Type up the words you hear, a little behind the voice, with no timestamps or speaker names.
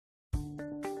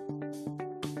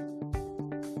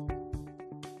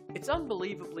It's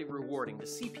unbelievably rewarding to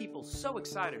see people so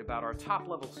excited about our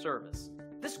top-level service.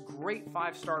 This great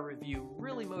 5-star review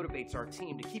really motivates our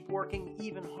team to keep working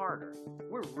even harder.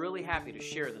 We're really happy to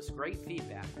share this great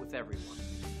feedback with everyone.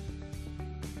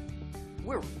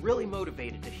 We're really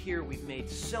motivated to hear we've made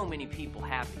so many people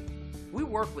happy. We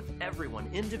work with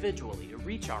everyone individually to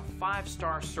reach our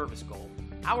 5-star service goal.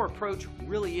 Our approach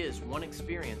really is one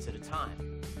experience at a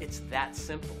time. It's that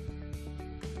simple.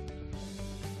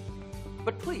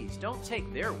 But please don't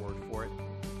take their word for it.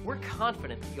 We're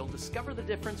confident that you'll discover the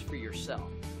difference for yourself.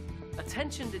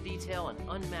 Attention to detail and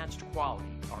unmatched quality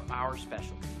are our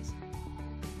specialties.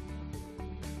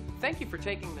 Thank you for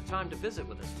taking the time to visit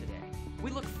with us today. We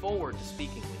look forward to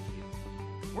speaking with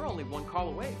you. We're only one call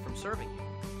away from serving you.